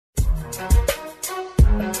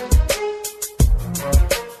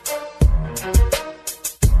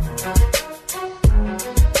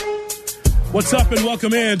What's up and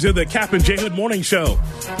welcome in to the Cap and J Hood Morning Show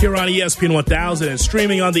here on ESPN 1000 and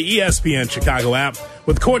streaming on the ESPN Chicago app.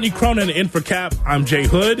 With Courtney Cronin in for Cap, I'm Jay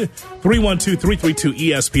Hood.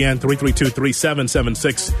 312-332-ESPN,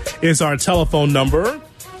 332-3776 is our telephone number.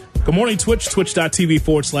 Good morning, Twitch,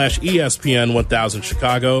 twitch.tv/ESPN 1000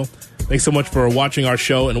 Chicago. Thanks so much for watching our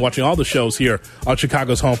show and watching all the shows here on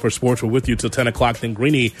Chicago's Home for Sports. We're with you till 10 o'clock. Then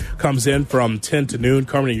Greeny comes in from 10 to noon.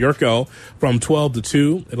 Carmen and Yurko from 12 to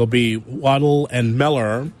 2. It'll be Waddle and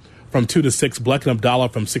Meller from 2 to 6. Bleck and Abdallah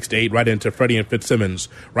from 6 to 8. Right into Freddie and Fitzsimmons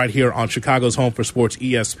right here on Chicago's Home for Sports,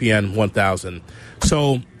 ESPN 1000.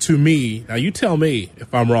 So, to me, now you tell me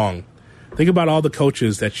if I'm wrong. Think about all the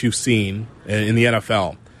coaches that you've seen in the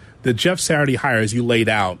NFL. The Jeff Saturday hires you laid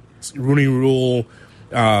out, Rooney Rule,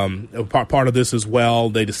 part of this as well.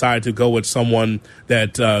 They decided to go with someone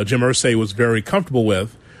that Jim Irsay was very comfortable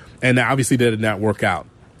with, and obviously did not work out.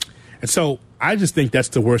 And so I just think that's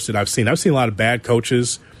the worst that I've seen. I've seen a lot of bad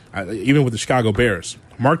coaches, even with the Chicago Bears.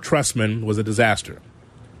 Mark Trestman was a disaster.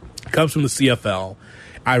 Comes from the CFL.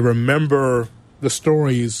 I remember the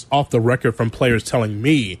stories off the record from players telling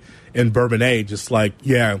me in Bourbonnais, just like,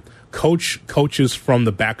 yeah, coaches from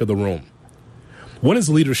the back of the room. What is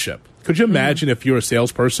leadership? Could you imagine if you're a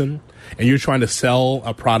salesperson and you're trying to sell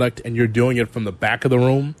a product and you're doing it from the back of the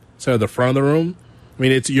room instead of the front of the room? I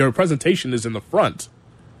mean, your presentation is in the front,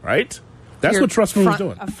 right? That's what Trustman was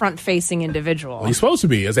doing. A front-facing individual. Well, he's supposed to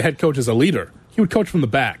be, as a head coach, as a leader. He would coach from the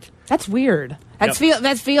back. That's weird.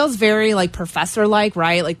 That feels very like professor-like,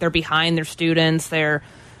 right? Like they're behind their students, they're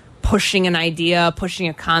pushing an idea, pushing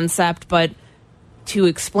a concept, but to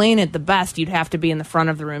explain it the best, you'd have to be in the front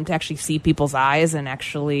of the room to actually see people's eyes and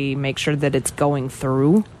actually make sure that it's going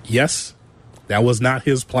through. Yes, that was not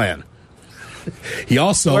his plan. He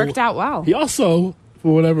also worked out well. He also,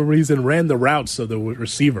 for whatever reason, ran the routes of the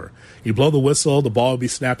receiver. He'd blow the whistle, the ball would be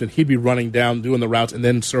snapped, and he'd be running down, doing the routes, and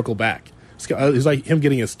then circle back. It's like him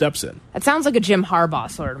getting his steps in. It sounds like a Jim Harbaugh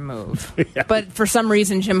sort of move. Yeah. But for some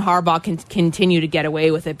reason, Jim Harbaugh can continue to get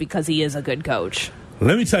away with it because he is a good coach.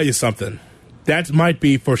 Let me tell you something. That might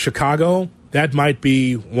be, for Chicago, that might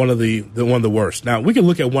be one of the worst. Now, we can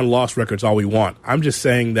look at one-loss records all we want. I'm just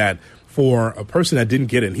saying that for a person that didn't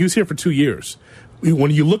get in, he was here for 2 years.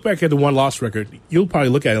 When you look back at the one-loss record, you'll probably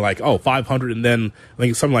look at it like, 500 and then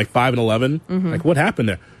like something like 5-11. Mm-hmm. Like, what happened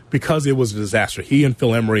there? Because it was a disaster. He and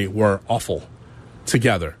Phil Emery were awful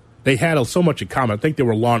together. They had so much in common. I think they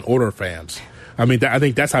were Law and Order fans. I mean, I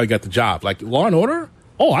think that's how he got the job. Like, Law and Order?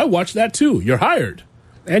 Oh, I watched that too. You're hired.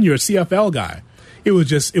 And you're a CFL guy. It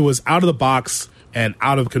was out of the box and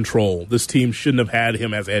out of control. This team shouldn't have had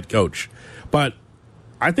him as a head coach. But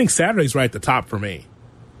I think Saturday's right at the top for me.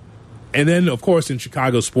 And then, of course, in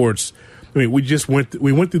Chicago sports, I mean, we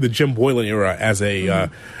went through the Jim Boylan era as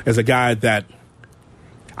a guy that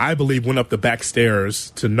I believe went up the back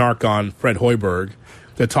stairs to narc on Fred Hoiberg,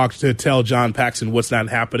 to tell John Paxson what's not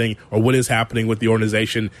happening or what is happening with the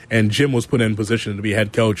organization. And Jim was put in position to be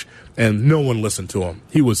head coach, and no one listened to him.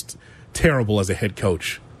 He was terrible as a head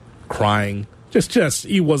coach, crying. Just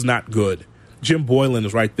he was not good. Jim Boylan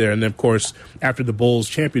is right there. And then, of course, after the Bulls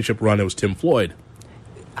championship run, it was Tim Floyd.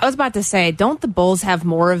 I was about to say, don't the Bulls have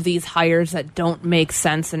more of these hires that don't make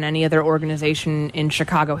sense in any other organization in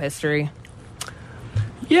Chicago history?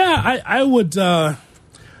 Yeah, I would.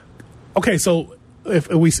 Okay, so if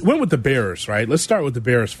we went with the Bears, right? Let's start with the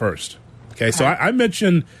Bears first. Okay, so I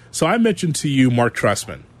mentioned to you Mark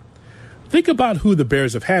Trestman. Think about who the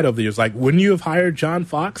Bears have had over the years. Like, wouldn't you have hired John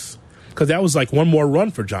Fox? Because that was like one more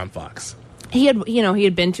run for John Fox. He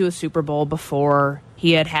had been to a Super Bowl before.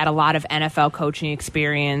 He had a lot of NFL coaching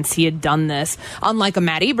experience. He had done this, unlike a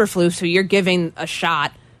Matt Eberflus, who you're giving a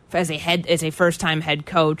shot as a first-time head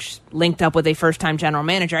coach linked up with a first-time general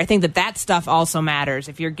manager. I think that stuff also matters.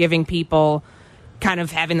 If you're giving people, kind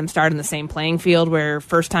of having them start in the same playing field, where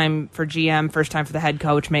first time for GM, first time for the head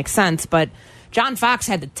coach makes sense. But John Fox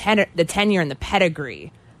had the tenure and the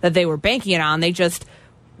pedigree that they were banking it on.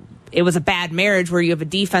 It was a bad marriage where you have a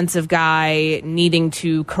defensive guy needing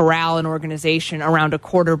to corral an organization around a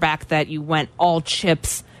quarterback that you went all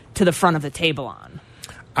chips to the front of the table on.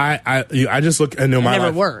 I just look. I know my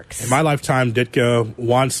never works. In my lifetime, Ditka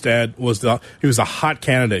Wanstead was a hot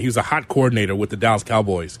candidate. He was a hot coordinator with the Dallas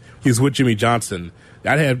Cowboys. He was with Jimmy Johnson.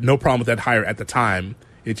 I had no problem with that hire at the time.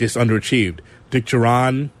 It just underachieved. Dick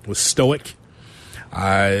Duran was stoic.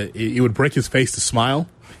 He would break his face to smile.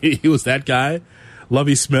 He was that guy.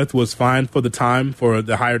 Lovie Smith was fine for the time for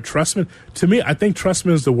the hire. Trestman, to me, I think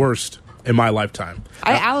Trestman is the worst in my lifetime.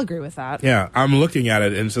 I'll agree with that. Yeah, I'm looking at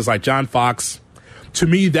it, and it's just like John Fox. To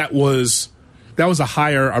me, that was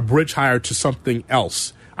a bridge hire to something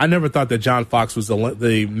else. I never thought that John Fox was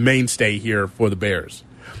the mainstay here for the Bears.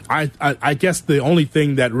 I guess the only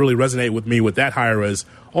thing that really resonated with me with that hire is,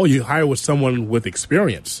 you hire with someone with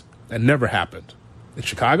experience. That never happened. In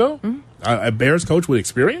Chicago? Mm-hmm. A Bears coach with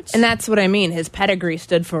experience? And that's what I mean. His pedigree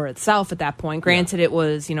stood for itself at that point. Granted, it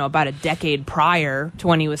was, about a decade prior to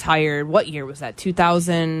when he was hired. What year was that?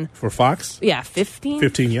 2000? For Fox? Yeah, 15?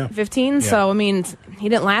 15, yeah. 15? Yeah. So, he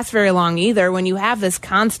didn't last very long either. When you have this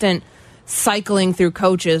constant cycling through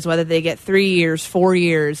coaches, whether they get 3 years, 4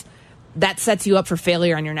 years, that sets you up for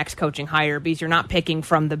failure on your next coaching hire because you're not picking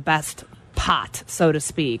from the best pot, so to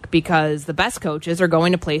speak, because the best coaches are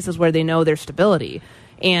going to places where they know their stability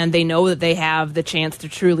and they know that they have the chance to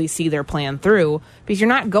truly see their plan through, because you're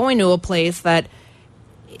not going to a place that,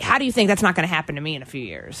 how do you think that's not going to happen to me in a few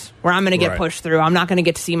years where I'm going to get pushed through? I'm not going to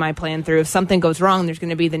get to see my plan through. If something goes wrong, there's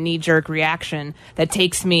going to be the knee-jerk reaction that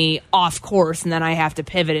takes me off course, and then I have to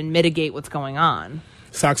pivot and mitigate what's going on.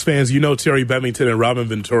 Sox fans, Terry Bevington and Robin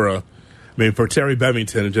Ventura. For Terry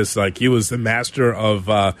Bevington, just like he was the master of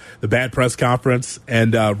the bad press conference,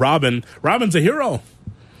 and Robin's a hero.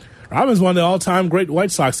 Robin's one of the all-time great White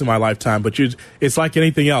Sox in my lifetime, but it's like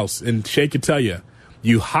anything else, and Shea could tell you,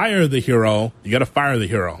 you hire the hero, you got to fire the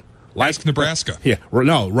hero. Like Nebraska. Yeah,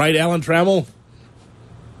 no, right, Alan Trammell?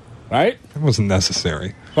 Right? That wasn't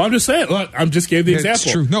necessary. Well, I'm just saying. Look, I just gave the example.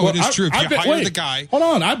 It's true. No, it is true. If you hire the guy. Hold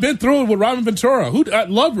on. I've been through it with Robin Ventura. I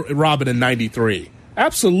loved Robin in '93.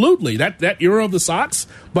 Absolutely. That era of the Sox.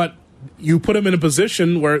 But you put him in a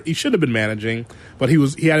position where he should have been managing, but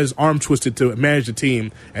he had his arm twisted to manage the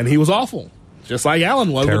team, and he was awful. Just like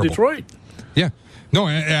Allen was with Detroit. Yeah. No,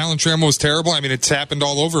 Alan Trammell was terrible. It's happened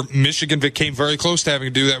all over. Michigan came very close to having to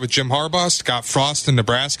do that with Jim Harbaugh. Scott Frost in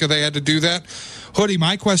Nebraska, they had to do that. Hoodie,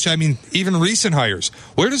 my question, even recent hires,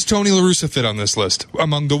 where does Tony La Russa fit on this list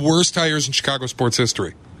among the worst hires in Chicago sports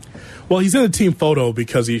history? Well, he's in the team photo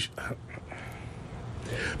because of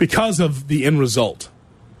the end result.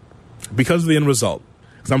 Because of the end result.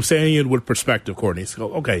 Because I'm saying it with perspective, Courtney.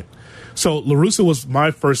 So, okay. So La Russa was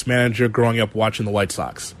my first manager growing up watching the White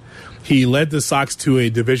Sox. He led the Sox to a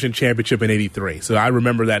division championship in '83. So I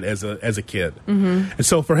remember that as a kid. Mm-hmm. And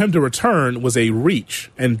so for him to return was a reach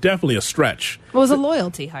and definitely a stretch. It was a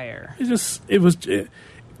loyalty hire. The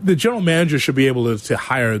general manager should be able to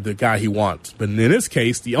hire the guy he wants. But in this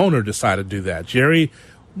case, the owner decided to do that. Jerry,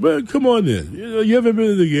 well, come on in. You haven't been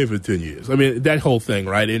in the game for 10 years. That whole thing,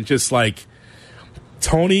 right? And just like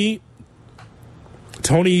Tony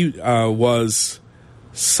was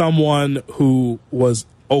someone who was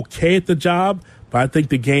okay at the job, but I think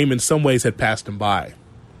the game in some ways had passed him by.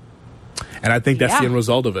 And I think that's the end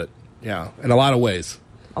result of it. Yeah, in a lot of ways.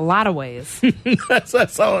 A lot of ways. It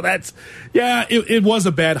was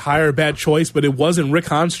a bad hire, bad choice, but it wasn't Rick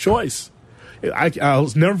Hahn's choice. I'll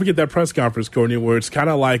never forget that press conference, Courtney, where it's kind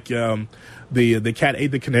of like the cat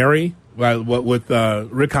ate the canary with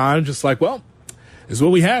Rick Hahn, just like, well, this is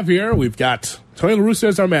what we have here. We've got Tony La Russa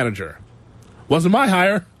as our manager. Wasn't my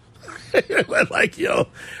hire. It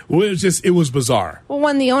was bizarre. Well,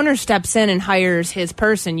 when the owner steps in and hires his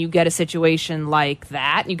person, you get a situation like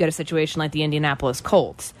that. You get a situation like the Indianapolis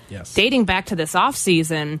Colts. Yes. Dating back to this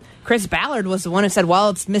offseason, Chris Ballard was the one who said, well,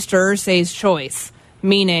 it's Mr. Irsay's choice,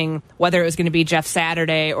 meaning whether it was going to be Jeff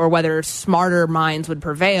Saturday or whether smarter minds would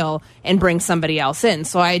prevail and bring somebody else in.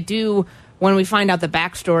 So when we find out the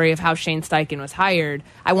backstory of how Shane Steichen was hired,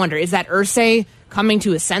 I wonder, is that Irsay coming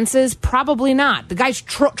to his senses? Probably not. The guy's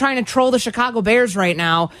trying to troll the Chicago Bears right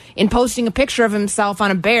now in posting a picture of himself on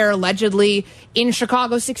a bear allegedly in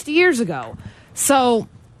Chicago 60 years ago. So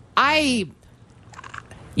you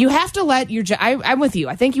have to let I'm with you.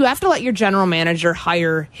 I think you have to let your general manager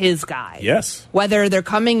hire his guy. Yes. Whether they're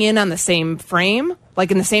coming in on the same frame,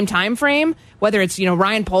 like in the same time frame, whether it's,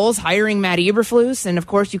 Ryan Poles hiring Matt Eberflus, and of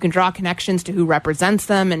course you can draw connections to who represents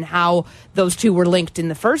them and how those two were linked in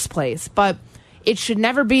the first place. But it should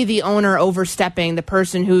never be the owner overstepping the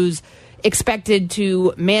person who's expected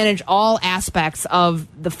to manage all aspects of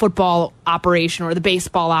the football operation or the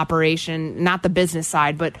baseball operation, not the business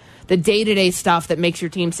side, but the day-to-day stuff that makes your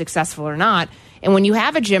team successful or not. And when you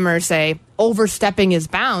have a Jim Irsay overstepping his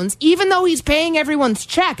bounds, even though he's paying everyone's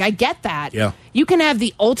check, I get that. Yeah. You can have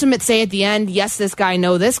the ultimate say at the end, yes, this guy,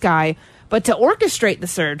 no, this guy. But to orchestrate the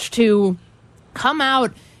search, to come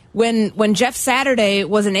out when Jeff Saturday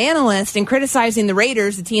was an analyst and criticizing the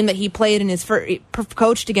Raiders, the team that he played in his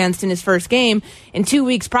coached against in his first game, and 2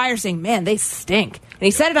 weeks prior saying, man, they stink. And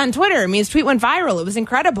he said it on Twitter. His tweet went viral. It was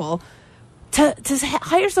incredible. To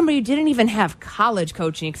hire somebody who didn't even have college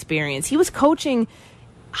coaching experience. He was coaching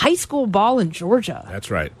high school ball in Georgia. That's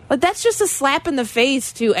right. But that's just a slap in the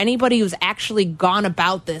face to anybody who's actually gone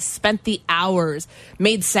about this, spent the hours,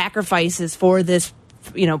 made sacrifices for this,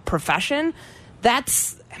 profession.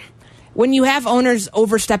 That's when you have owners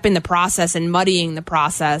overstepping the process and muddying the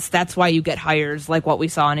process. That's why you get hires like what we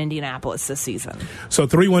saw in Indianapolis this season. So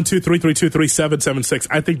 312-332-3776.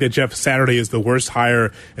 I think that Jeff Saturday is the worst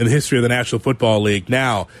hire in the history of the National Football League.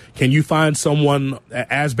 Now, can you find someone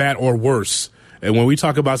as bad or worse? And when we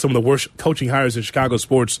talk about some of the worst coaching hires in Chicago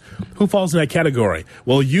sports, who falls in that category?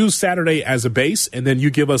 We'll use Saturday as a base, and then you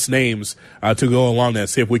give us names to go along that,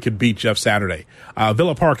 see if we could beat Jeff Saturday.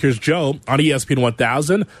 Villa Park, here's Joe on ESPN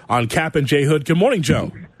 1000 on Cap and J Hood. Good morning,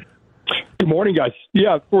 Joe. Good morning, guys.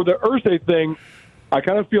 Yeah, for the Irsay thing, I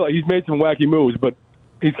kind of feel like he's made some wacky moves, but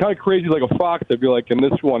he's kind of crazy like a fox. I feel like in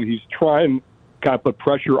this one, he's trying to kind of put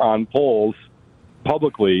pressure on Poles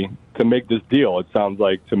publicly to make this deal, it sounds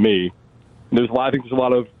like to me. I think there's a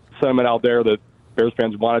lot of sentiment out there that Bears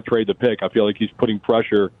fans want to trade the pick. I feel like he's putting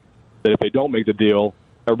pressure that if they don't make the deal,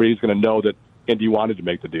 everybody's going to know that Indy wanted to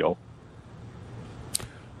make the deal.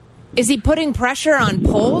 Is he putting pressure on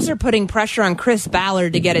Poles or putting pressure on Chris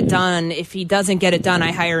Ballard to get it done? If he doesn't get it done,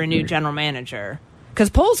 I hire a new general manager. Because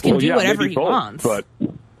Poles can do whatever he wants. But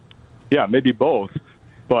yeah, maybe both.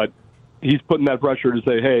 But he's putting that pressure to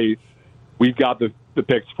say, hey, we've got the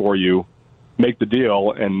picks for you. Make the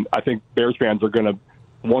deal, and I think Bears fans are going to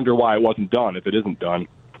wonder why it wasn't done if it isn't done.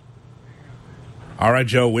 All right,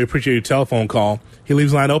 Joe, we appreciate your telephone call. He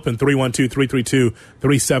leaves line open,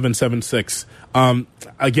 312-332-3776.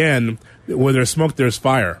 Again, where there's smoke, there's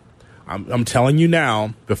fire. I'm telling you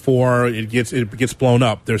now, before it gets blown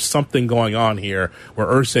up, there's something going on here where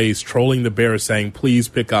Irsay is trolling the Bears saying, please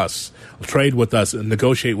pick us, trade with us, and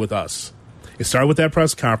negotiate with us. It started with that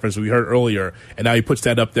press conference we heard earlier, and now he puts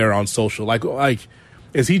that up there on social. Like,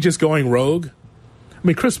 is he just going rogue? I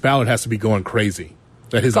mean, Chris Ballard has to be going crazy.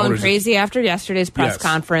 Going crazy after yesterday's press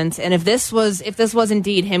conference, and if this was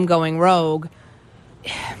indeed him going rogue,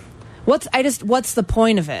 what's the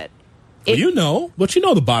point of it? You know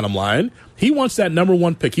the bottom line. He wants that number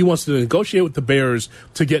one pick. He wants to negotiate with the Bears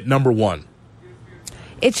to get number one.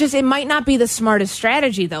 It's just, it might not be the smartest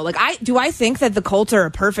strategy, though. I think that the Colts are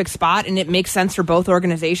a perfect spot, and it makes sense for both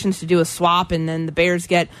organizations to do a swap, and then the Bears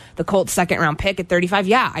get the Colts' second-round pick at 35?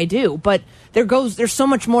 Yeah, I do. But there's so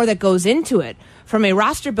much more that goes into it. From a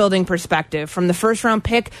roster-building perspective, from the first-round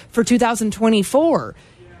pick for 2024.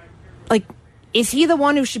 Is he the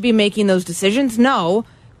one who should be making those decisions? No.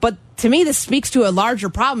 But to me, this speaks to a larger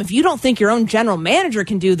problem. If you don't think your own general manager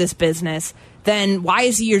can do this business, then why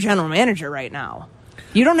is he your general manager right now?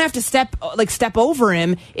 You don't have to step over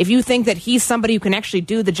him if you think that he's somebody who can actually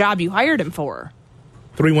do the job you hired him for.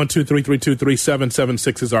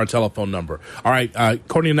 312-332-3776 is our telephone number. All right,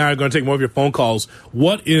 Courtney and I are going to take more of your phone calls.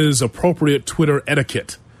 What is appropriate Twitter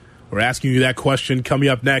etiquette? We're asking you that question coming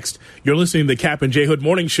up next. You're listening to the Cap and J Hood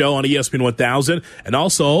Morning Show on ESPN 1000 and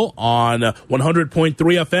also on 100.3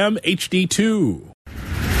 FM HD2.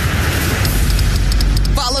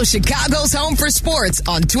 Follow Chicago's Home for Sports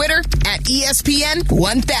on Twitter at ESPN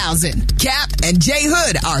 1000. Cap and J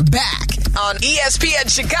Hood are back on ESPN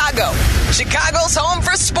Chicago, Chicago's Home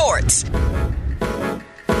for Sports.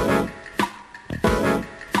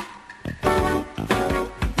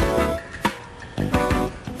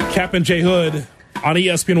 Cap and J Hood on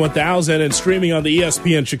ESPN 1000 and streaming on the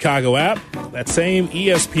ESPN Chicago app. That same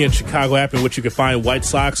ESPN Chicago app in which you can find White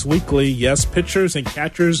Sox Weekly. Yes, pitchers and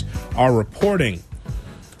catchers are reporting.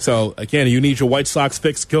 So, again, you need your White Sox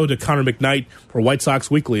fix, go to Connor McKnight for White Sox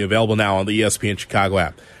Weekly, available now on the ESPN Chicago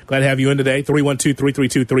app. Glad to have you in today.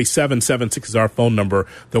 312-332-3776 is our phone number.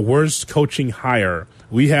 The worst coaching hire.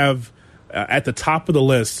 We have, at the top of the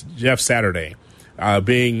list, Jeff Saturday,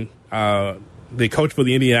 being the coach for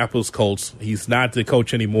the Indianapolis Colts. He's not the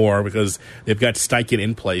coach anymore because they've got Steichen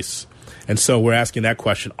in place. And so we're asking that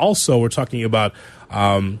question. Also, we're talking about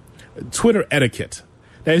Twitter etiquette.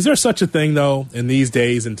 Now, is there such a thing, though, in these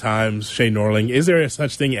days and times, Shane Norling? Is there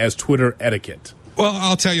such thing as Twitter etiquette? Well,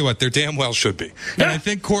 I'll tell you what, there damn well should be. And I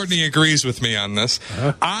think Courtney agrees with me on this.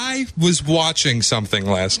 I was watching something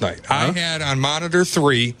last night. I had on Monitor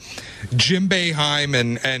 3 Jim Boeheim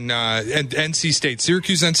and NC State,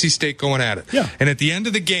 Syracuse NC State going at it. Yeah. And at the end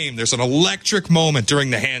of the game, there's an electric moment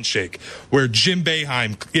during the handshake where Jim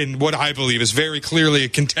Boeheim, in what I believe is very clearly a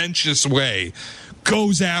contentious way,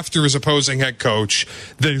 goes after his opposing head coach.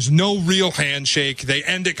 There's no real handshake. They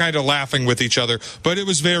end it kind of laughing with each other, but it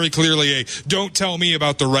was very clearly a don't tell me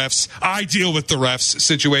about the refs, I deal with the refs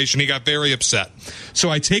situation. He got very upset. So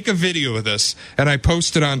I take a video of this and I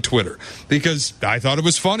post it on Twitter because I thought it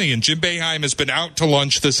was funny, and Jim Boeheim has been out to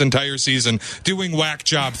lunch this entire season doing whack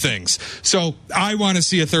job things. So I want to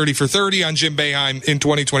see a 30 for 30 on Jim Boeheim in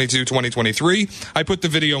 2022-2023. I put the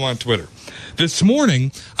video on Twitter. This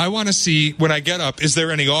morning, I want to see, when I get up, is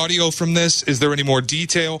there any audio from this? Is there any more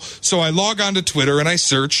detail? So I log on to Twitter and I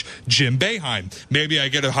search Jim Boeheim. Maybe I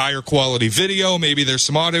get a higher quality video. Maybe there's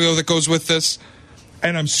some audio that goes with this.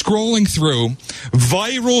 And I'm scrolling through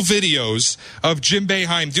viral videos of Jim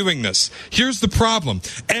Boeheim doing this. Here's the problem.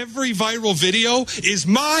 Every viral video is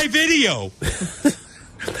my video.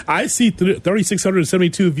 I see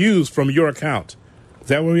 3,672 views from your account. Is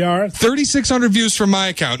that where we are? 3,600 views from my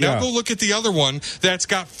account. Now Yeah. go look at the other one that's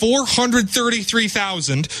got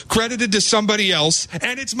 433,000 credited to somebody else,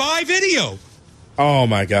 and it's my video. Oh,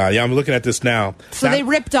 my God. Yeah, I'm looking at this now. So they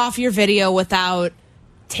ripped off your video without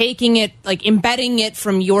taking it, like embedding it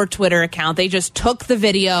from your Twitter account. They just took the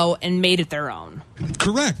video and made it their own.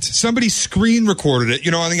 Correct. Somebody screen recorded it.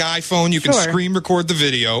 You know, on the iPhone, you can Sure. screen record the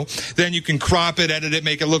video. Then you can crop it, edit it,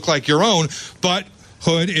 make it look like your own. But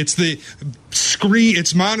Hood, it's the screen.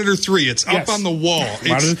 It's monitor 3. It's Yes. up on the wall.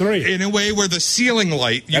 Monitor It's 3. in a way where the ceiling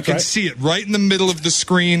light, you That's can right. see it right in the middle of the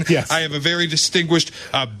screen. Yes. I have a very distinguished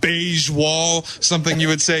beige wall, something you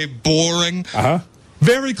would say boring. Uh-huh.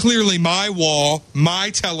 Very clearly my wall, my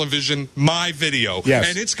television, my video. Yes.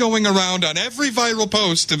 And it's going around on every viral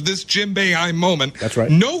post of this Jim Boeheim moment. That's right.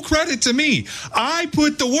 No credit to me. I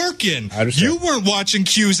put the work in. I understand. You weren't watching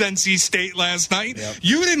Q's NC State last night. Yep.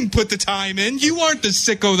 You didn't put the time in. You aren't the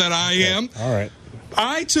sicko that I am. All right.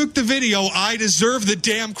 I took the video. I deserve the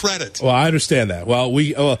damn credit. Well, I understand that. Well,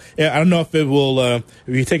 I don't know if it will, if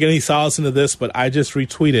you take any solace into this, but I just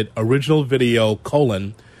retweeted original video,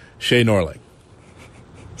 Shay Norling.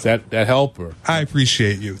 Does that help? Or? I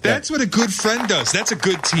appreciate you. That's what a good friend does. That's a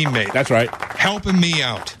good teammate. That's right. Helping me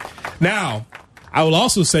out. Now, I will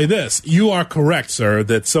also say this. You are correct, sir,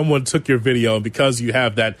 that someone took your video, and because you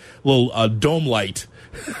have that little dome light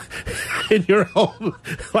in your home,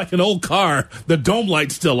 like an old car, the dome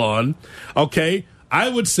light's still on, okay, I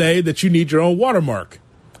would say that you need your own watermark.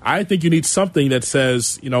 I think you need something that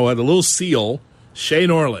says, a little seal, Shay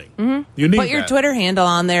Norling. Mm-hmm. You need Put your that. Twitter handle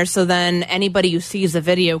on there so then anybody who sees the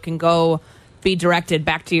video can go be directed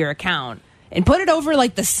back to your account. And put it over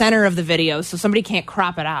like the center of the video so somebody can't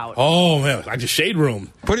crop it out. Oh, man, like a shade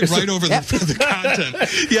room. Put it right over the content.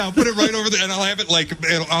 Yeah, I'll put it right over there, and I'll have it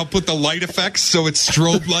I'll put the light effects so it's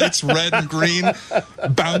strobe lights, red and green,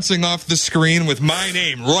 bouncing off the screen with my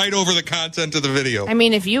name right over the content of the video. I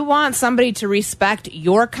mean, if you want somebody to respect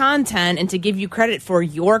your content and to give you credit for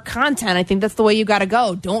your content, I think that's the way you got to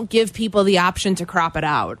go. Don't give people the option to crop it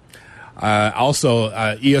out. Also,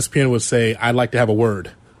 ESPN would say, I'd like to have a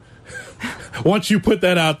word. Once you put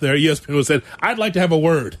that out there, ESPN would say, I'd like to have a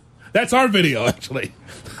word. That's our video, actually.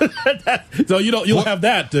 So you'll have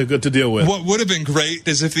that to deal with. What would have been great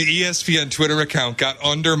is if the ESPN Twitter account got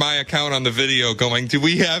under my account on the video going, do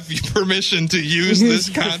we have permission to use this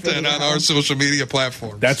content on our social media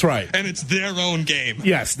platforms? That's right. And it's their own game.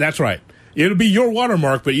 Yes, that's right. It'll be your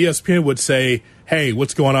watermark, but ESPN would say, hey,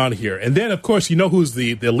 what's going on here? And then, of course, you know who's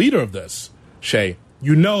the leader of this, Shay.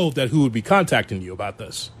 You know that who would be contacting you about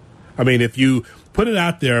this. I mean, if you put it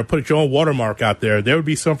out there, put your own watermark out there, there would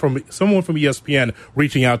be someone from ESPN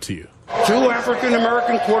reaching out to you. Two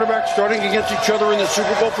African-American quarterbacks starting against each other in the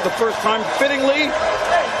Super Bowl for the first time, fittingly.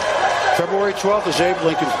 February 12th is Abe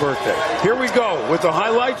Lincoln's birthday. Here we go with the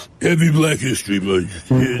highlights. Happy Black History Month.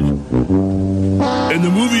 And the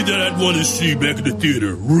movie that I'd want to see back in the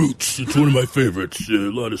theater, Roots. It's one of my favorites. A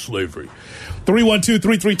lot of slavery.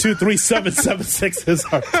 312-332-3776 is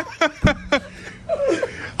our...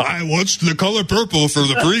 I watched The Color Purple for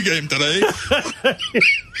the pregame today.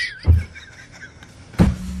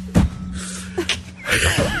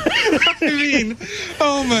 I mean,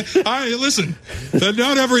 oh my! Listen.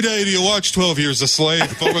 Not every day do you watch 12 Years a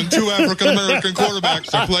Slave, but when two African American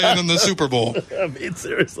quarterbacks are playing in the Super Bowl. I mean,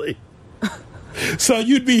 seriously. So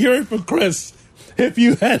you'd be hearing from Chris if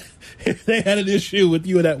they had an issue with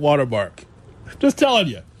you and that watermark. Just telling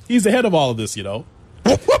you, he's ahead of all of this, Whoop,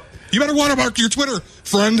 whoop. You better watermark your Twitter,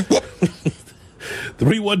 friend.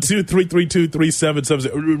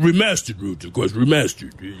 312-332-3776. Remastered Roots, of course,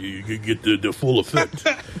 remastered. You can get the full effect.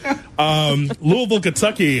 Louisville,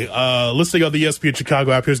 Kentucky, listening on the ESPN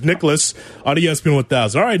Chicago app. Here's Nicholas on ESPN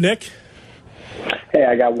 1000. All right, Nick. Hey,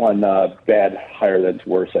 I got one bad hire that's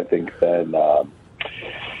worse, I think, than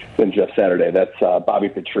than Jeff Saturday. That's Bobby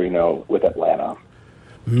Petrino with Atlanta.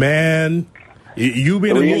 Man, you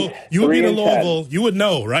being in Louisville, you would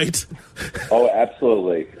know, right? Oh,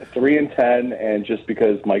 absolutely. 3-10, and just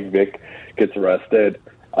because Mike Vick gets arrested,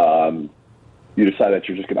 you decide that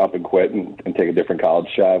you're just going to up and quit and take a different college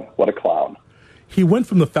job. What a clown. He went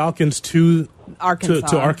from the Falcons to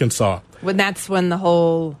Arkansas. That's when the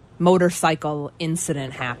whole motorcycle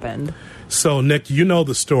incident happened. So, Nick, you know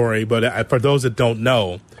the story, but for those that don't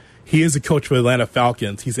know, he is the coach for the Atlanta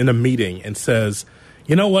Falcons. He's in a meeting and says,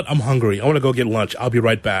 you know what, I'm hungry. I want to go get lunch. I'll be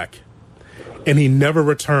right back. And he never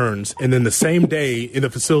returns. And then the same day in the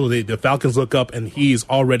facility, the Falcons look up and he's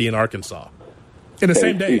already in Arkansas. In the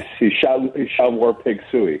same day. He shot War Pig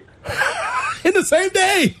Suey. In the same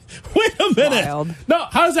day. Wait a minute. Wild. No,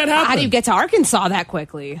 how does that happen? How do you get to Arkansas that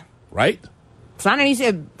quickly? Right? It's not an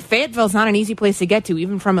easy. Fayetteville's not an easy place to get to,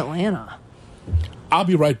 even from Atlanta. I'll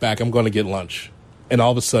be right back. I'm going to get lunch. And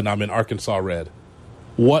all of a sudden, I'm in Arkansas Red.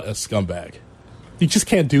 What a scumbag. You just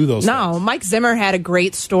can't do those things. No, Mike Zimmer had a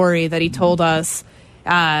great story that he told us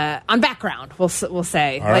on background, we'll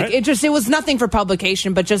say. All right. It was nothing for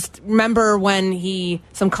publication, but just remember when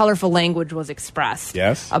some colorful language was expressed.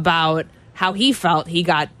 Yes. About how he felt he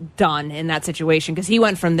got done in that situation, because he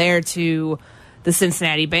went from there to the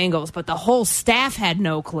Cincinnati Bengals, but the whole staff had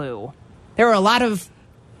no clue. There were a lot of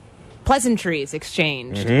pleasantries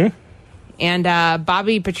exchanged. Mm-hmm. And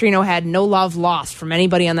Bobby Petrino had no love lost from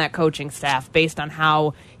anybody on that coaching staff based on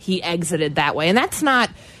how he exited that way. And that's not,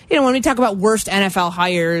 when we talk about worst NFL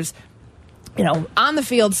hires, on the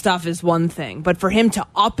field stuff is one thing. But for him to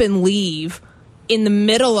up and leave in the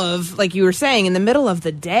middle of, like you were saying, in the middle of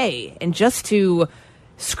the day, and just to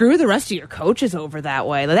screw the rest of your coaches over that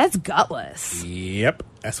way, that's gutless. Yep,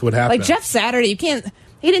 that's what happened. Like Jeff Saturday, he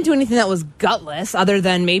didn't do anything that was gutless, other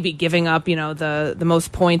than maybe giving up, the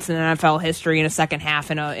most points in NFL history in a second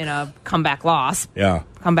half in a comeback loss. Yeah,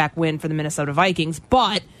 comeback win for the Minnesota Vikings,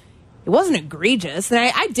 but it wasn't egregious.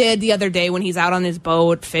 And I did the other day when he's out on his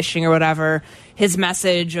boat fishing or whatever, his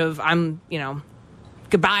message of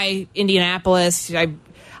goodbye Indianapolis.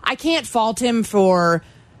 I can't fault him for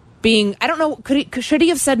being. I don't know. Should he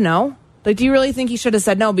have said no? Like, do you really think he should have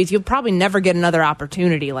said no? Because you'll probably never get another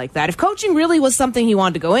opportunity like that. If coaching really was something he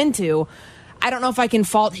wanted to go into, I don't know if I can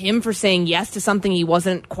fault him for saying yes to something he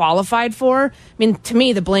wasn't qualified for. I mean, to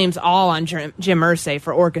me, the blame's all on Jim Irsay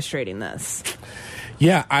for orchestrating this.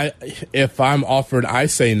 Yeah, if I'm offered, I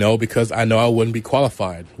say no because I know I wouldn't be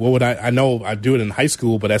qualified. What would I know I'd do it in high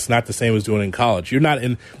school, but that's not the same as doing it in college. You're not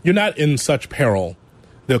in such peril,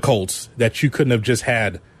 the Colts, that you couldn't have just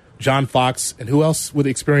had John Fox, and who else with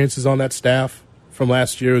experiences on that staff from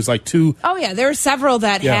last year? It was like two. Oh, yeah. There were several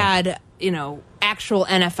that had, actual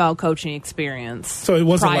NFL coaching experience so it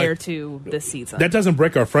wasn't prior to this season. That doesn't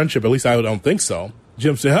break our friendship. At least I don't think so.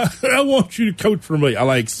 Jim said, I want you to coach for me.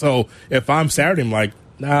 So if I'm Saturday, I'm like,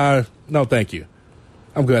 nah, no, thank you.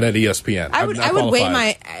 I'm good at ESPN. I would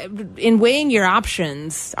weigh in weighing your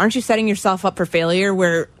options. Aren't you setting yourself up for failure?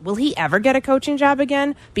 Where will he ever get a coaching job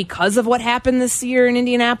again because of what happened this year in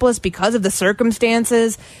Indianapolis, because of the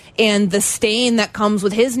circumstances and the stain that comes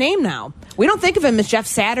with his name now? We don't think of him as Jeff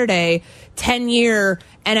Saturday, 10-year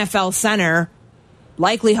NFL center,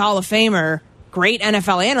 likely Hall of Famer, great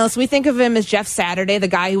NFL analyst. We think of him as Jeff Saturday, the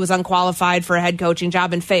guy who was unqualified for a head coaching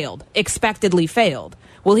job and failed, expectedly failed.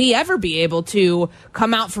 Will he ever be able to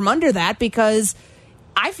come out from under that? Because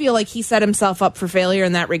I feel like he set himself up for failure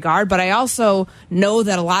in that regard, but I also know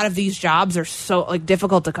that a lot of these jobs are so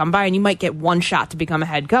difficult to come by, and you might get one shot to become a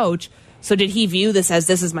head coach. So did he view this as,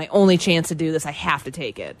 this is my only chance to do this, I have to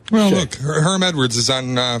take it? Well, look, Herm Edwards is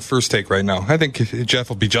on First Take right now. I think Jeff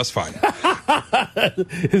will be just fine.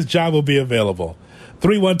 His job will be available.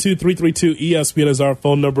 312-332-ESPN is our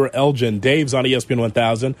phone number. Elgin. Dave's on ESPN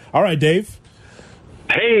 1000. All right, Dave.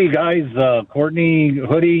 Hey, guys, Courtney,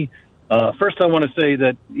 Hoodie. First, I want to say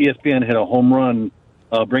that ESPN hit a home run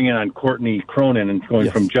bringing on Courtney Cronin, and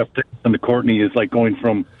going from Jeff Dickinson to Courtney is like going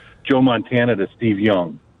from Joe Montana to Steve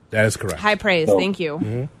Young. That is correct. High praise. So, thank you.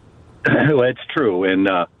 Mm-hmm. Well, it's true. And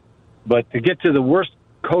but to get to the worst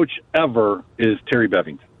coach ever is Terry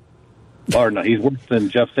Bevington. Or no, he's worse than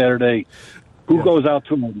Jeff Saturday. Who goes out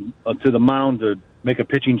to the mound to make a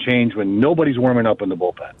pitching change when nobody's warming up in the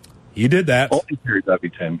bullpen? He did that. Only Terry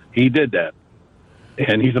Bevington. He did that.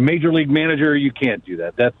 And he's a major league manager. You can't do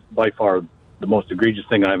that. That's by far the most egregious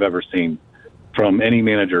thing I've ever seen from any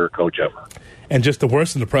manager or coach ever. And just the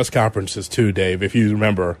worst in the press conferences, too, Dave, if you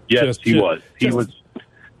remember. Yes, he was. He was.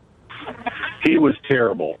 He was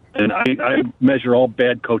terrible. And I measure all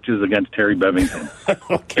bad coaches against Terry Bevington.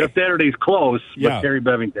 Okay. Jeff Saturday's close, Yeah. but Terry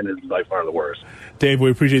Bevington is by far the worst. Dave,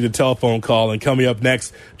 we appreciate the telephone call. And coming up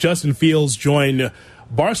next, Justin Fields joined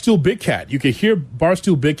Barstool Big Cat. You can hear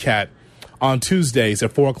Barstool Big Cat on Tuesdays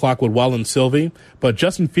at 4 o'clock with Wall and Sylvie. But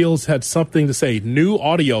Justin Fields had something to say. New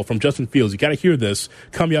audio from Justin Fields. You got to hear this.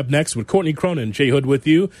 Coming up next with Courtney Cronin, Jay Hood with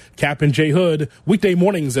you. Cap and Jay Hood, weekday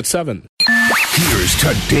mornings at 7. Here's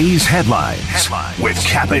today's headlines with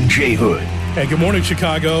Cap and Jay Hood. Hey, good morning,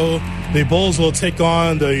 Chicago. The Bulls will take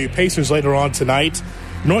on the Pacers later on tonight.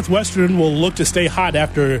 Northwestern will look to stay hot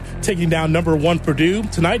after taking down number 1 Purdue.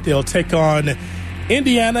 Tonight they'll take on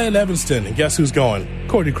Indiana and Evanston. And guess who's going?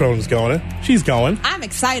 Courtney Cronin's going. She's going. I'm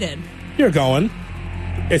excited. You're going.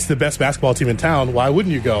 It's the best basketball team in town. Why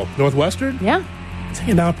wouldn't you go? Northwestern? Yeah.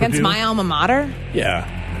 Taking down Purdue. Against my alma mater?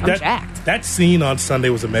 Yeah. I'm jacked. That scene on Sunday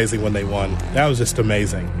was amazing when they won. That was just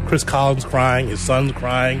amazing. Chris Collins crying, his son's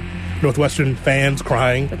crying, Northwestern fans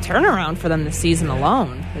crying. The turnaround for them this season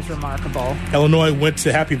alone is remarkable. Illinois went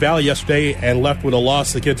to Happy Valley yesterday and left with a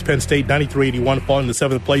loss against Penn State, 93-81, falling to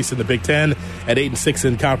 7th place in the Big Ten at 8-6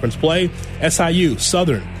 in conference play. SIU,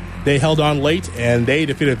 Southern, they held on late and they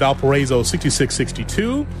defeated Valparaiso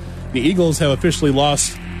 66-62. The Eagles have officially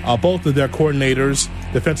lost both of their coordinators.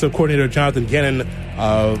 Defensive coordinator Jonathan Gannon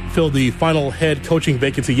filled the final head coaching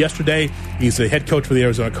vacancy yesterday. He's the head coach for the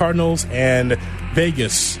Arizona Cardinals. And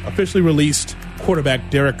Vegas officially released quarterback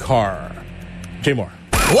Derek Carr. Jay Moore.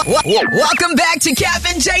 Welcome back to Cap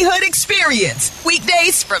and J Hood Experience.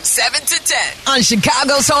 Weekdays from 7 to 10 on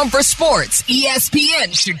Chicago's Home for Sports,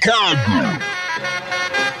 ESPN Chicago.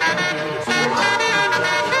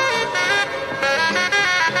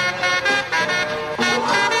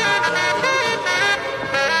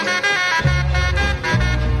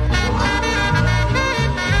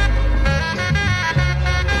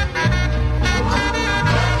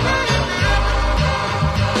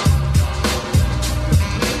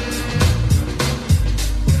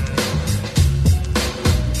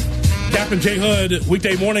 Cap and Jay Hood,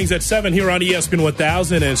 weekday mornings at 7 here on ESPN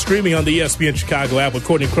 1000 and streaming on the ESPN Chicago app with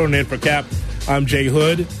Courtney Cronin in for Cap. I'm Jay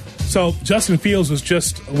Hood. So Justin Fields was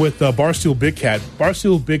just with Barstool Big Cat.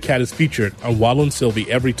 Barstool Big Cat is featured on Wall and Sylvie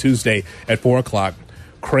every Tuesday at 4 o'clock.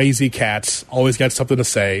 Crazy cats, always got something to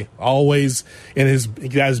say, always he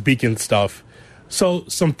got his beacon stuff. So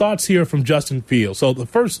some thoughts here from Justin Fields. So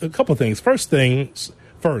a couple things. First,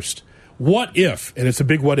 what if, and it's a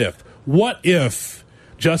big what if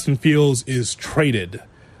Justin Fields is traded?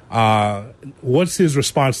 What's his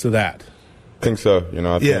response to that? I think so.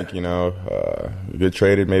 I think, get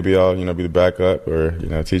traded, maybe I'll, be the backup or,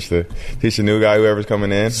 teach the new guy, whoever's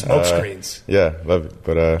coming in. Smoke screens. Yeah, love it.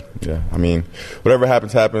 But, I mean, whatever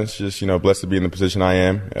happens. Just, blessed to be in the position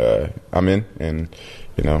I'm in. And,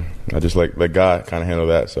 I just let God kind of handle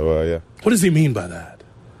that. So, yeah. What does he mean by that?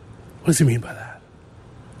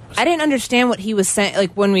 I didn't understand what he was saying,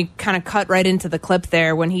 like when we kind of cut right into the clip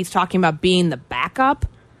there when he's talking about being the backup,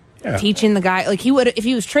 teaching the guy. Like if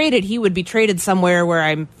he was traded, he would be traded somewhere where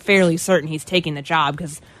I'm fairly certain he's taking the job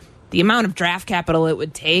because the amount of draft capital it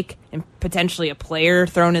would take and potentially a player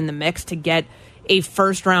thrown in the mix to get a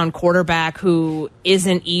first-round quarterback who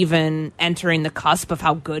isn't even entering the cusp of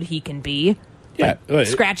how good he can be,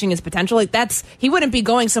 scratching his potential. Like he wouldn't be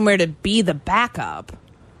going somewhere to be the backup.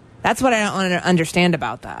 That's what I don't understand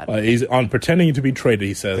about that. He's on pretending to be traded,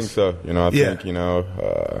 he says. I think so. I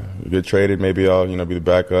think, get traded, maybe I'll, be the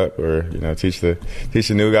backup or, teach the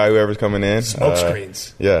new guy, whoever's coming in. Smoke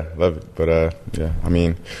screens. Yeah, love it. But, I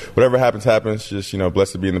mean, whatever happens. Just,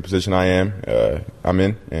 blessed to be in the position I'm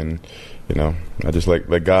in. And, I just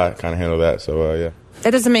let God kind of handle that. So, yeah.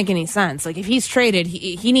 That doesn't make any sense. Like if he's traded,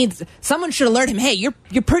 he needs someone should alert him. Hey,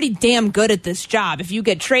 you're pretty damn good at this job. If you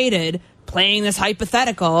get traded, playing this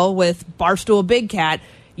hypothetical with Barstool Big Cat,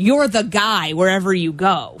 you're the guy wherever you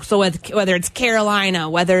go. So whether it's Carolina,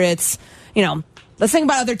 whether it's let's think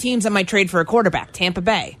about other teams that might trade for a quarterback. Tampa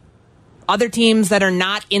Bay, other teams that are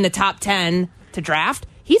not in the top 10 to draft.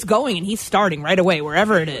 He's going and he's starting right away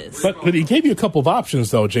wherever it is. But he gave you a couple of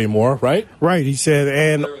options though, Jay Moore, right? Right. He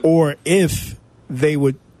said, or if they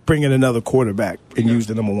would bring in another quarterback and use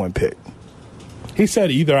the number 1 pick. He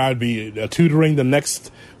said either I'd be tutoring the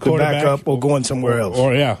next quarterback backup or going somewhere else.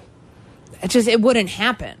 Or it wouldn't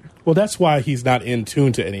happen. Well, that's why he's not in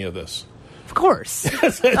tune to any of this. Of course.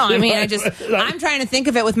 No, I mean, I'm trying to think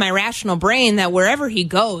of it with my rational brain that wherever he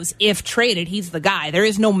goes, if traded, he's the guy. There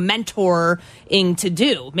is no mentoring to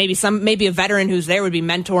do. Maybe a veteran who's there would be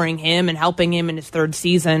mentoring him and helping him in his 3rd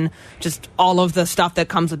season, just all of the stuff that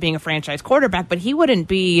comes with being a franchise quarterback, but he wouldn't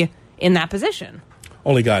be in that position.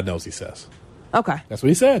 Only God knows, he says. Okay. That's what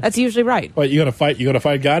he said. That's usually right. What, you gonna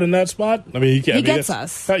fight God in that spot? I mean, he gets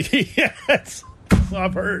us. Yes. So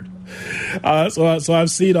I've heard. So I've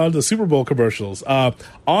seen on the Super Bowl commercials.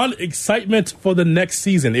 On excitement for the next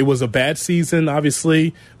season. It was a bad season,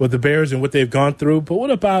 obviously, with the Bears and what they've gone through. But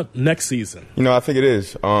what about next season? I think it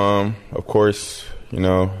is. Of course,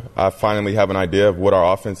 I finally have an idea of what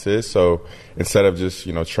our offense is. So instead of just,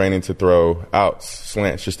 training to throw outs,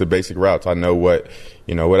 slants, just the basic routes, I know what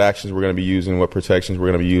actions we're going to be using, what protections we're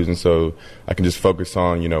going to be using. So I can just focus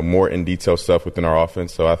on, more in detail stuff within our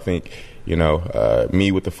offense. So I think,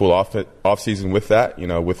 me with the full off season with that,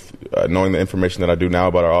 with knowing the information that I do now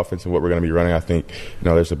about our offense and what we're going to be running, I think,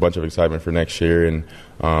 there's a bunch of excitement for next year. And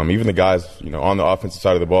even the guys, on the offensive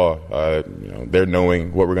side of the ball, they're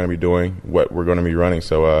knowing what we're going to be doing, what we're going to be running.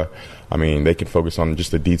 So, they can focus on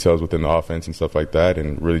just the details within the offense and stuff like that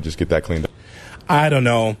and really just get that cleaned up. I don't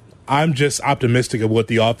know. I'm just optimistic of what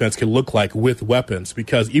the offense can look like with weapons,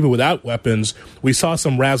 because even without weapons, we saw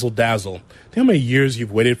some razzle-dazzle. Do you know how many years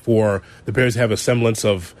you've waited for the Bears to have a semblance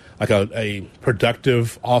of like a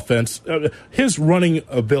productive offense? His running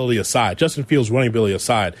ability aside, Justin Fields' running ability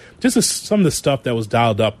aside, just some of the stuff that was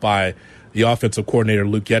dialed up by the offensive coordinator,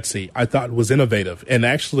 Luke Getsy, I thought was innovative and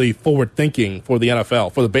actually forward-thinking for the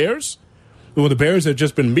NFL. For the Bears, when the Bears have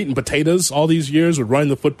just been meat and potatoes all these years with running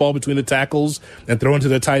the football between the tackles and throwing to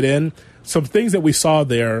the tight end, some things that we saw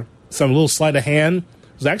there, some little sleight of hand,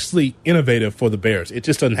 was actually innovative for the Bears. It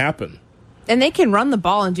just doesn't happen. And they can run the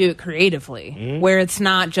ball and do it creatively, where it's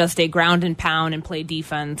not just a ground and pound and play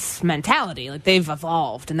defense mentality. Like, they've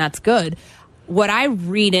evolved, and that's good. What I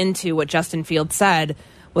read into what Justin Fields said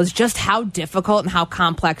was just how difficult and how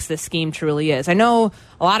complex this scheme truly is. I know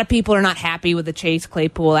a lot of people are not happy with the Chase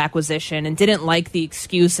Claypool acquisition and didn't like the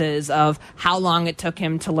excuses of how long it took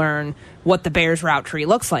him to learn what the Bears route tree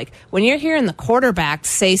looks like. When you're hearing the quarterbacks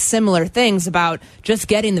say similar things about just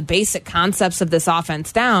getting the basic concepts of this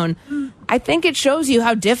offense down, I think it shows you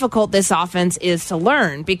how difficult this offense is to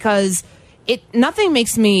learn, because nothing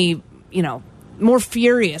makes me, more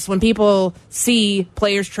furious when people see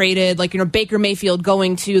players traded, like, Baker Mayfield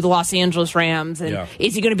going to the Los Angeles Rams, and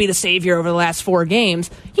is he going to be the savior over the last 4 games?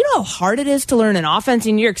 You know how hard it is to learn an offense,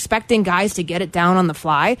 and you're expecting guys to get it down on the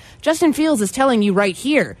fly? Justin Fields is telling you right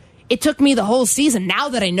here, it took me the whole season now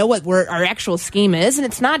that I know what our actual scheme is, and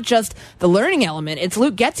it's not just the learning element. It's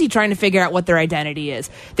Luke Getsy trying to figure out what their identity is.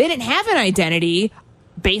 They didn't have an identity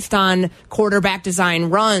based on quarterback design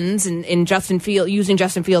runs and using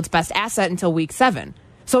Justin Fields' best asset until week 7.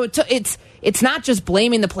 So it's not just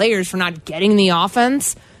blaming the players for not getting the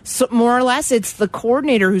offense. So more or less, it's the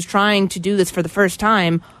coordinator who's trying to do this for the first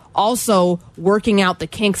time, also working out the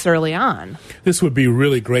kinks early on. This would be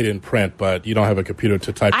really great in print, but you don't have a computer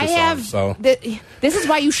to type this on. So this is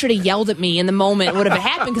why you should have yelled at me in the moment would have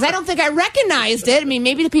happened, because I don't think I recognized it. I mean,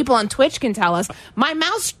 maybe the people on Twitch can tell us. My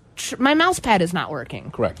mouse pad is not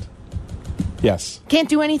working. Correct. Yes. Can't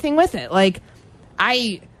do anything with it. Like,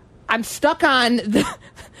 I'm stuck on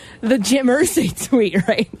the Jim Irsay tweet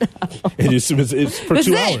right now. It's for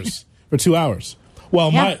 2 hours. For 2 hours.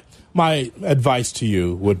 Well, my advice to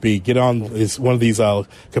you would be get on one of these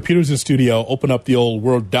computers in studio, open up the old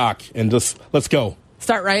Word doc, and just let's go.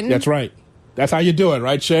 Start writing? That's right. That's how you do it,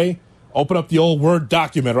 right, Shay? Open up the old Word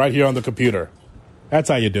document right here on the computer. That's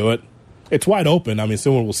how you do it. It's wide open. I mean,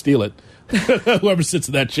 someone will steal it, whoever sits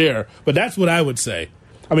in that chair. But that's what I would say.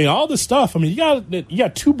 I mean, all this stuff. I mean, you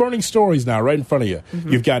got 2 burning stories now right in front of you. Mm-hmm.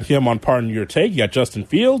 You've got him on Pardon Your Take. You got Justin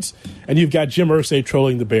Fields, and you've got Jim Irsay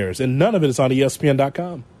trolling the Bears, and none of it is on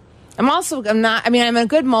ESPN.com. I'm a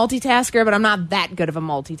good multitasker, but I'm not that good of a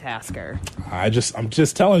multitasker. I'm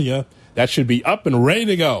just telling you, that should be up and ready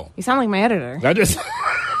to go. You sound like my editor.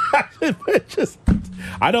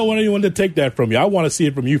 I don't want anyone to take that from you. I want to see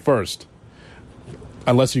it from you first.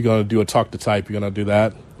 Unless you're going to do a talk to type, you're going to do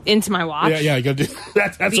that. Into my watch? Yeah, you're going to do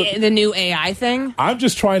that. That's the new AI thing? I'm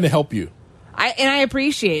just trying to help you. I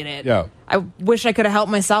appreciate it. Yeah. I wish I could have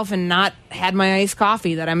helped myself and not had my iced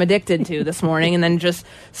coffee that I'm addicted to this morning and then just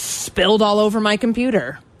spilled all over my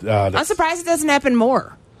computer. I'm surprised it doesn't happen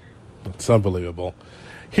more. It's unbelievable.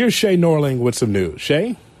 Here's Shay Norling with some news.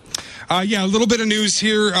 Shay? A little bit of news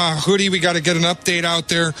here. Hoodie, we got to get an update out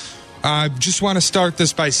there. I just want to start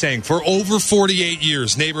this by saying, for over 48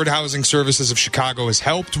 years, Neighborhood Housing Services of Chicago has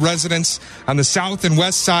helped residents on the south and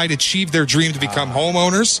west side achieve their dream to become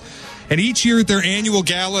homeowners. And each year at their annual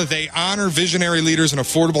gala, they honor visionary leaders in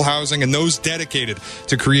affordable housing and those dedicated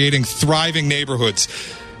to creating thriving neighborhoods.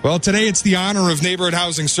 Well, today it's the honor of Neighborhood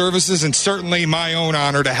Housing Services and certainly my own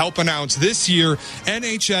honor to help announce this year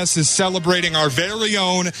NHS is celebrating our very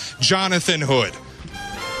own Jonathan Hood.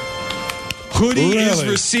 Hoodie is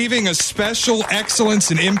Really? receiving a special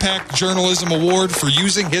Excellence in Impact Journalism Award for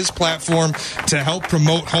using his platform to help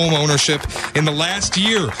promote home ownership. In the last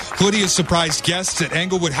year, Hoodie has surprised guests at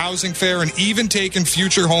Englewood Housing Fair and even taken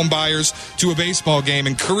future home buyers to a baseball game,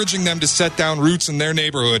 encouraging them to set down roots in their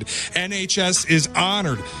neighborhood. NHS is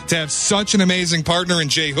honored to have such an amazing partner in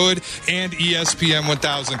Jay Hood and ESPN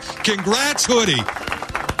 1000. Congrats, Hoodie.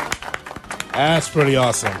 That's pretty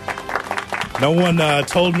awesome. No one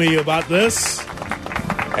told me about this,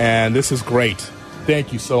 and this is great.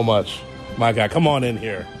 Thank you so much. My God, come on in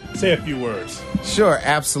here. Say a few words. Sure,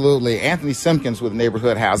 absolutely. Anthony Simpkins with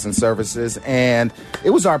Neighborhood Housing Services, and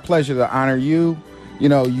it was our pleasure to honor you. You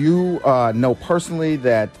know, you know personally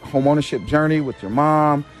that homeownership journey with your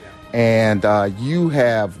mom, and you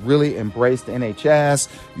have really embraced NHS.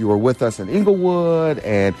 You were with us in Englewood,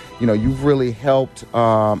 and, you know, you've really helped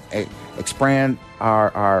expand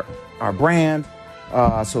our brand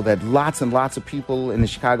so that lots and lots of people in the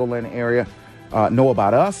Chicagoland area know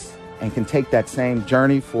about us and can take that same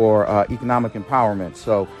journey for economic empowerment.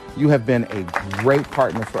 So you have been a great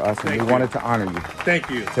partner for us, and we wanted to honor you. Thank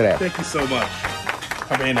you. Today. Thank you so much.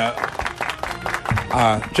 I mean,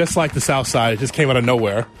 just like the South Side, it just came out of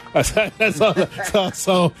nowhere.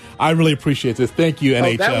 So I really appreciate this. Thank you,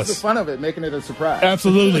 NHS. Oh, that was the fun of it, making it a surprise.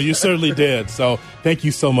 Absolutely. You certainly did. So thank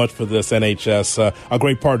you so much for this, NHS. A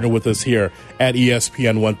great partner with us here at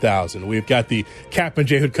ESPN 1000. We've got the Cap and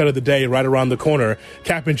J Hood cut of the day right around the corner.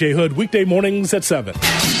 Cap and J Hood, weekday mornings at 7.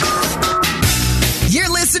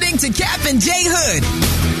 You're listening to Cap and J Hood.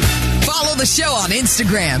 Follow the show on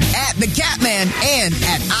Instagram at The Catman and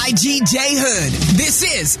at IGJ Hood. This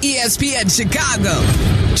is ESPN Chicago,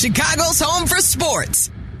 Chicago's home for sports.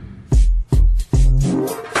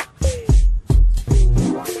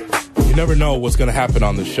 You never know what's going to happen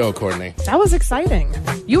on the show, Courtney. That was exciting.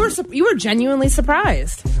 You were genuinely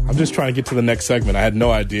surprised. I'm just trying to get to the next segment. I had no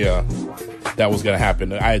idea that was going to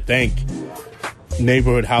happen. I thank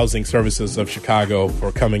Neighborhood Housing Services of Chicago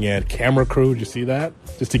for coming in. Camera crew, did you see that?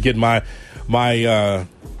 Just to get my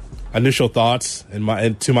initial thoughts,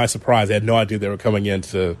 and to my surprise, I had no idea they were coming in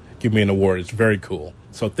to give me an award. It's very cool.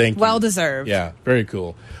 So thank you. Well deserved. Yeah, very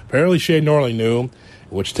cool. Apparently Shay Norley knew,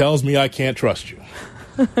 which tells me I can't trust you.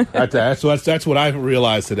 That's what I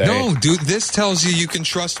realized today. No, dude, this tells you can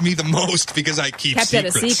trust me the most because I keep Kept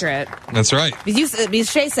secrets. it a secret. That's right.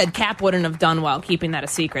 Because Shay said Cap wouldn't have done well keeping that a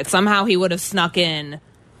secret. Somehow he would have snuck in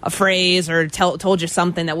a phrase or told you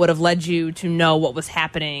something that would have led you to know what was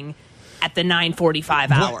happening at the 9:45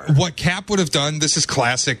 hour. What Cap would have done, this is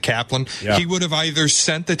classic Kaplan, he would have either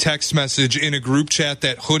sent the text message in a group chat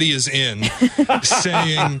that Hoodie is in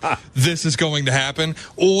saying this is going to happen,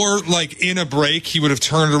 or like in a break, he would have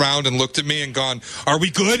turned around and looked at me and gone, are we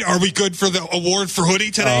good? Are we good for the award for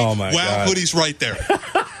Hoodie today? Oh, my God. Hoodie's right there.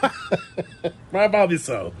 Probably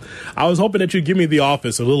so. I was hoping that you'd give me The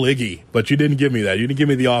Office, a little Iggy, but you didn't give me that. You didn't give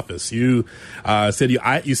me The Office. You said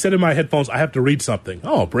you said in my headphones, I have to read something.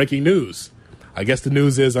 Oh, breaking news. I guess the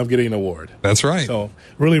news is I'm getting an award. That's right. So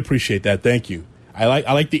really appreciate that. Thank you. I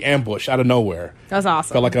like the ambush out of nowhere. That was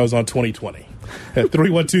awesome. Felt like I was on 2020.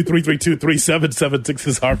 312-332-3776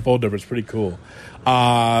 is our phone number. It's pretty cool.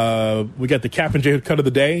 We got the Cap and J cut of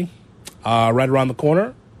the day right around the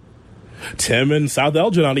corner. Tim in South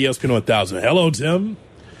Elgin on ESPN 1000. Hello, Tim.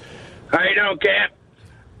 How you doing, Cap?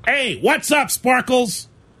 Hey, what's up, Sparkles?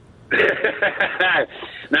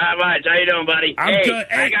 Not much. How you doing, buddy? I'm good.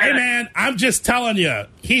 Hey, man, I'm just telling you,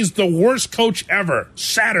 he's the worst coach ever.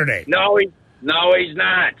 Saturday. No, he's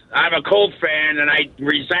not. I'm a Colts fan, and I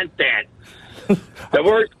resent that. The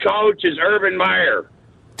worst coach is Urban Meyer.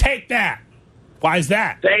 Take that. Why is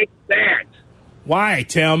that? Take that. Why,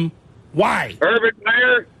 Tim? Why? Urban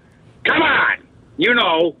Meyer? Come on. You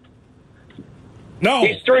know. No.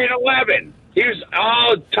 He's 3-11. He was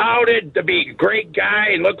all touted to be a great guy,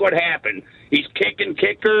 and look what happened. He's kicking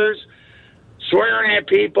kickers, swearing at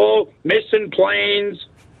people, missing planes.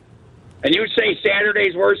 And you say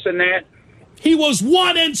Saturday's worse than that? He was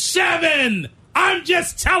 1-7. I'm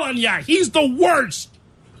just telling you, he's the worst.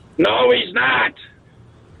 No, he's not.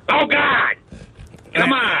 Oh, God.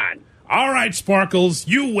 Come on. All right, Sparkles,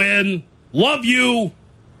 you win. Love you.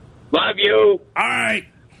 Love you. All right.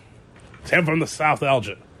 Tim from the South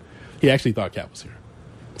Elgin. He actually thought Cap was here.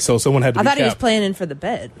 So someone had to I be thought Cap. he was playing in for the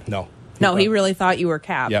bid. No. He really thought you were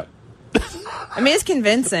Cap. Yep. I mean, it's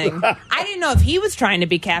convincing. I didn't know if he was trying to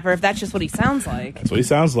be Cap or if that's just what he sounds like. That's what he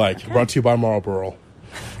sounds like. Brought to you by Marlboro.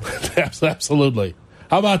 Absolutely.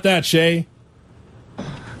 How about that, Shay?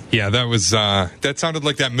 Yeah, that was that sounded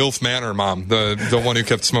like that MILF Manor mom, the one who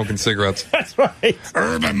kept smoking cigarettes. That's right.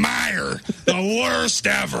 Urban Meyer, the worst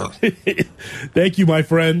ever. Thank you, my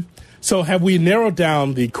friend. So have we narrowed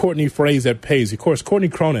down the Courtney phrase that pays? Of course, Courtney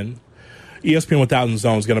Cronin, ESPN 1000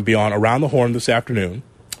 Zone, is going to be on Around the Horn this afternoon.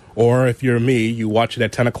 Or if you're me, you watch it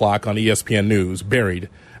at 10 o'clock on ESPN News, buried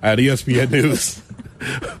at ESPN News.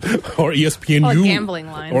 Or ESPNU.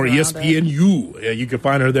 Gambling lines or ESPNU. Yeah, you can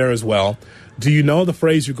find her there as well. Do you know the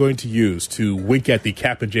phrase you're going to use to wink at the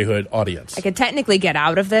Cap and J Hood audience? I could technically get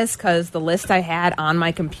out of this because the list I had on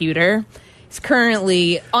my computer is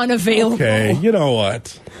currently unavailable. Okay, you know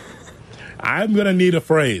what? I'm going to need a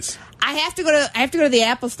phrase. I have to go to the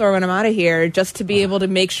Apple Store when I'm out of here just to be able to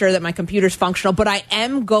make sure that my computer's functional. But I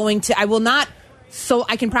am going to. I will not. So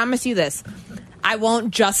I can promise you this: I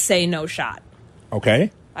won't just say no shot.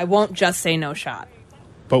 Okay. I won't just say no shot.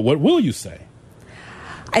 But what will you say?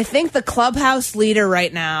 I think the clubhouse leader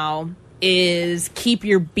right now is keep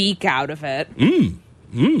your beak out of it. I'm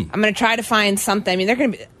going to try to find something. I mean, they're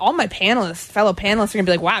going to be all my fellow panelists are going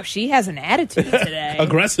to be like, "Wow, she has an attitude today."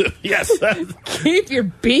 Aggressive, yes. Keep your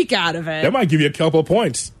beak out of it. That might give you a couple of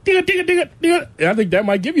points. Ding it. I think that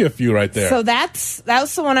might give you a few right there. So that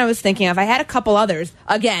was the one I was thinking of. I had a couple others.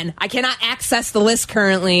 Again, I cannot access the list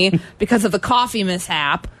currently because of the coffee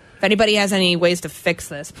mishap. If anybody has any ways to fix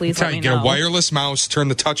this, please let me know. Get a wireless mouse, turn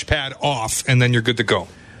the touchpad off, and then you're good to go.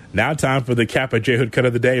 Now time for the Cap and J Hood Cut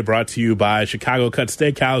of the Day, brought to you by Chicago Cut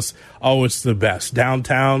Steakhouse. Oh, it's the best.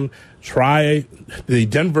 Downtown, try the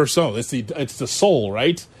Denver Soul. It's the Soul,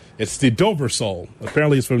 right? It's the Dover Soul.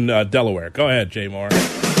 Apparently it's from Delaware. Go ahead, Jay Moore.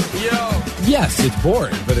 Yes, it's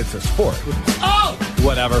boring, but it's a sport. Oh!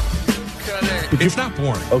 Whatever. It's not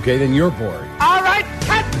boring. Okay, then you're boring. All right,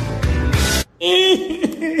 cut!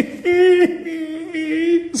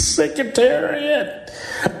 Secretariat.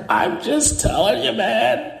 I'm just telling you,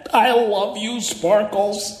 man. I love you,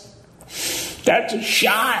 Sparkles. That's a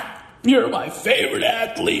shot. You're my favorite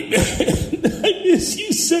athlete, man. I miss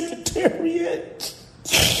you, Secretariat.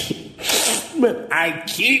 But I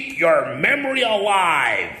keep your memory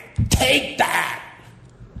alive. Take that.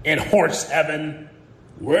 In horse heaven,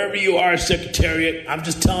 wherever you are, Secretariat, I'm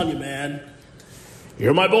just telling you, man.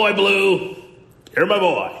 You're my boy, Blue. You're my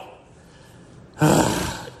boy.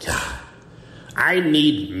 God. I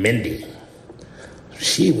need Mindy.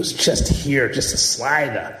 She was just here just to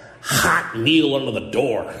slide a hot meal under the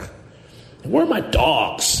door. And where are my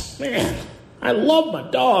dogs? Man, I love my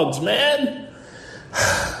dogs, man.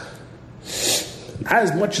 Not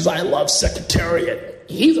as much as I love Secretariat.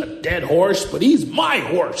 He's a dead horse, but he's my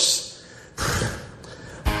horse.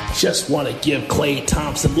 Just want to give Klay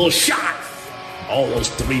Thompson a little shot. All those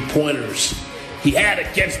three-pointers he had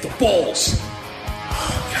against the Bulls.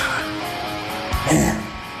 Oh, God. Man,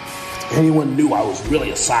 if anyone knew I was really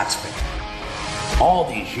a Sox fan. All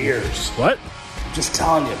these years. What? I'm just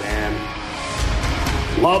telling you, man.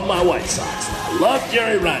 Love my White Sox. I love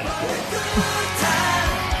Jerry Reinsdorf.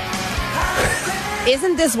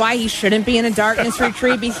 Isn't this why he shouldn't be in a darkness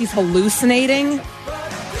retreat? Because he's hallucinating?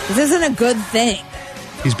 This isn't a good thing.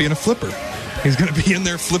 He's being a flipper. He's going to be in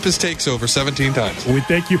there, flip his takes over 17 times. We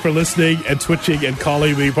thank you for listening and twitching and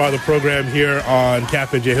calling, being part of the program here on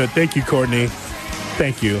Cap and J Hood. Thank you, Courtney.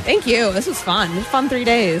 Thank you. Thank you. This was fun. It was fun 3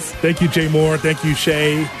 days. Thank you, Jay Moore. Thank you,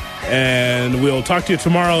 Shay. And we'll talk to you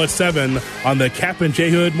tomorrow at 7 on the Cap and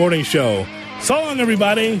J Hood Morning Show. So long,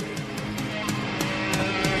 everybody.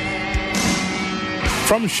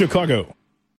 From Chicago.